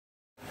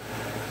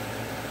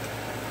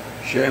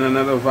Sharing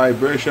another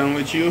vibration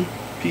with you.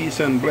 Peace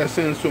and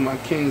blessings to my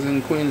kings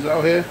and queens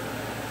out here.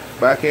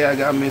 Back here I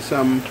got me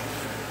some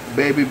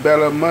baby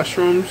bella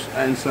mushrooms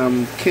and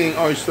some king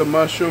oyster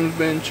mushrooms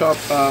being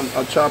chopped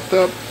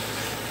up.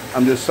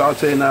 I'm just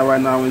sauteing that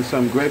right now in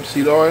some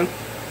grapeseed oil.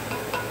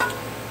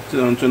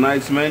 So on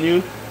tonight's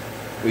menu,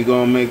 we're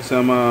gonna make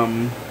some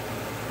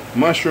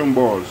mushroom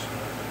balls.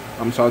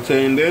 I'm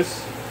sauteing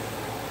this,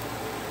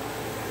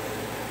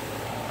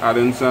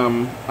 adding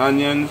some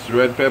onions,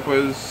 red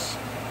peppers,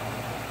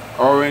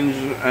 orange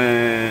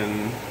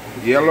and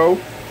yellow.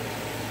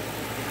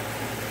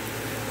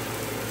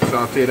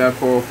 Saute that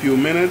for a few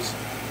minutes,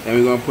 and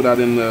we're gonna put that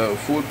in the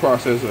food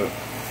processor.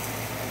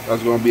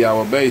 That's gonna be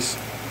our base.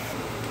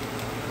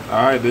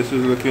 Alright, this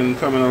is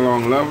coming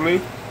along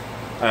lovely.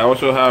 I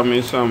also have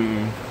me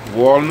some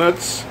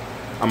walnuts.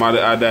 I'm going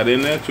to add that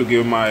in there to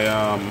give my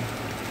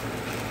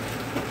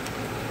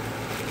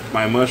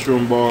my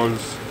mushroom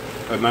balls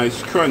a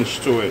nice crunch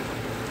to it.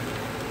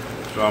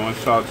 So I'm going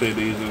to saute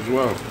these as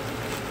well.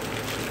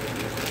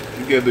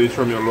 You get these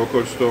from your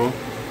local store.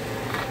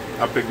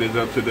 I picked these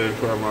up today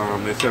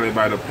from, they sell it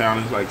by the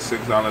pound. It's like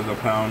 $6 a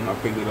pound. I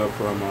picked it up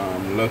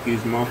from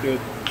Lucky's Market.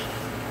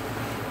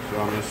 So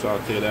I'm going to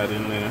saute that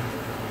in there.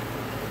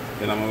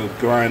 Then I'm going to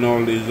grind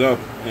all these up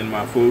in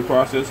my food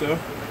processor.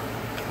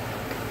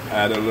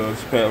 Add a little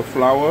spelt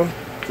flour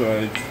so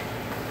it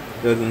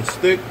doesn't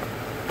stick.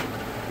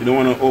 You don't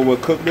want to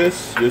overcook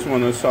this. You just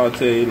want to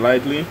saute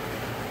lightly.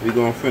 We're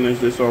going to finish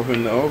this off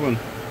in the oven.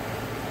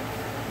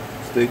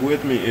 Stick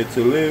with me. Eat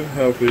to live.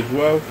 Health is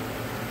wealth.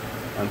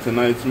 On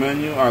tonight's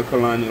menu,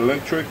 Alkaline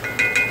Electric,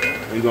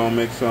 we're going to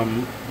make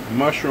some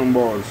mushroom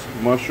balls.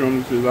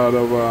 Mushrooms is out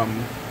of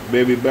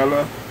baby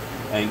bella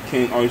and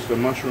king oyster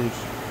mushrooms.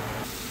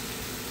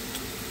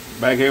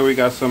 Back here we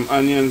got some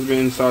onions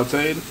being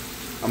sauteed.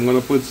 I'm going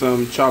to put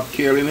some chopped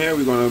kale in here.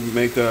 We're going to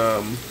make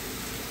a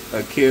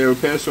kale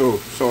pesto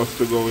sauce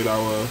to go with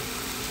our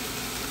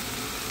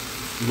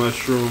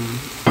mushroom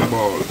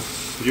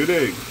balls. You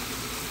dig?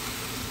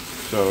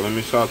 So let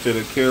me saute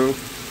the kale,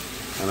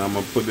 and I'm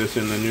going to put this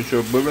in the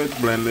neutral bullet,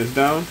 blend this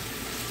down,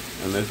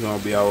 and this is going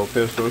to be our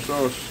pesto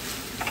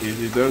sauce.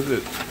 Easy does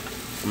it.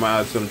 I'm going to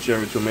add some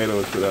cherry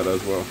tomatoes to that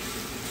as well.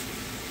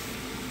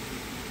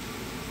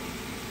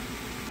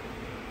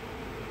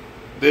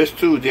 This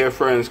too, dear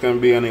friends, can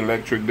be an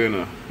electric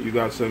dinner. You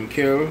got some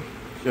kale,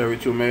 cherry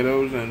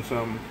tomatoes, and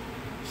some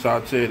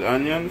sauteed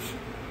onions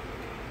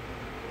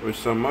with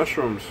some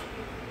mushrooms,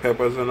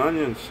 peppers and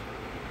onions.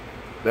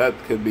 That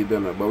could be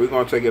dinner, but we're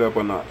going to take it up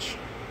a notch.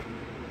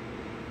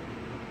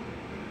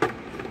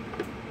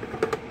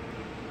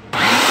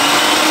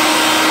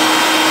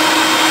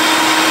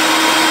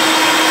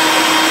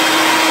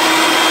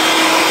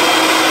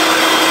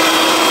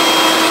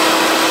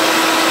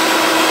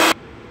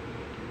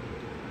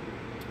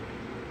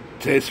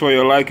 Taste for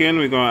your liking.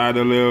 We're gonna add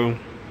a little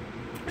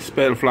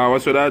spelt flour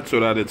to that so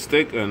that it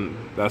stick, and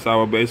that's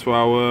our base for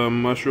our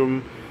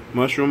mushroom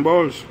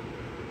balls.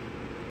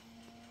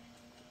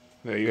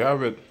 There you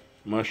have it.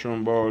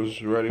 Mushroom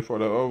balls ready for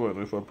the oven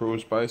with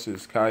approved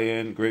spices,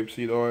 cayenne,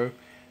 grapeseed oil,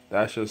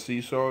 dash of sea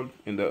salt.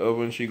 In the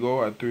oven she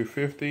go at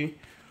 350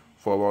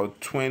 for about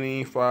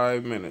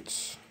 25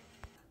 minutes.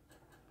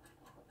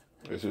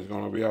 This is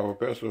gonna be our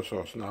pesto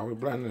sauce. Now we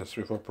blend this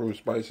with approved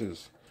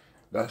spices,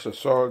 dash of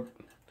salt,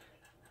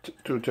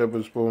 2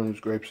 tablespoons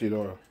grapeseed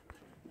oil,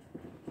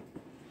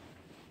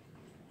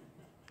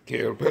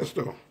 kale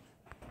pesto.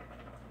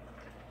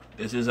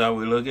 This is how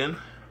we're looking.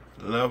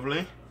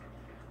 Lovely.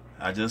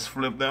 I just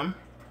flipped them.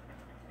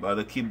 About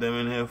to keep them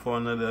in here for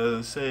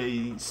another,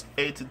 say,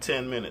 8 to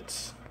 10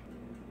 minutes.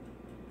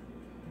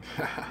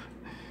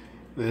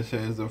 This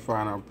is the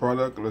final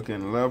product,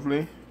 looking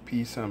lovely.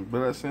 Peace and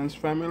blessings,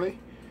 family.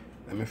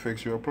 Let me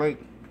fix your plate.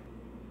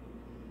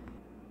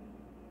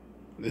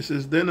 This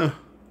is dinner.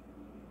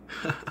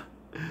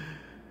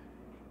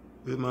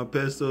 With my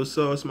pesto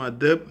sauce, my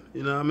dip,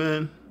 you know what I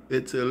mean?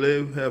 Eat to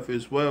live, health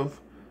is wealth.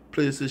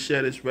 Pleased to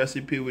share this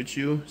recipe with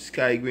you.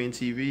 Sky Green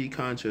TV,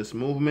 Conscious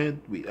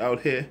Movement. We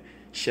out here.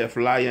 Chef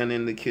Lion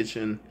in the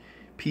kitchen.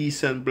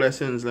 Peace and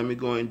blessings. Let me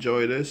go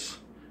enjoy this.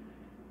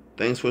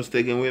 Thanks for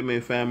sticking with me,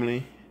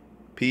 family.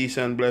 Peace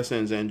and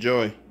blessings.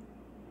 Enjoy.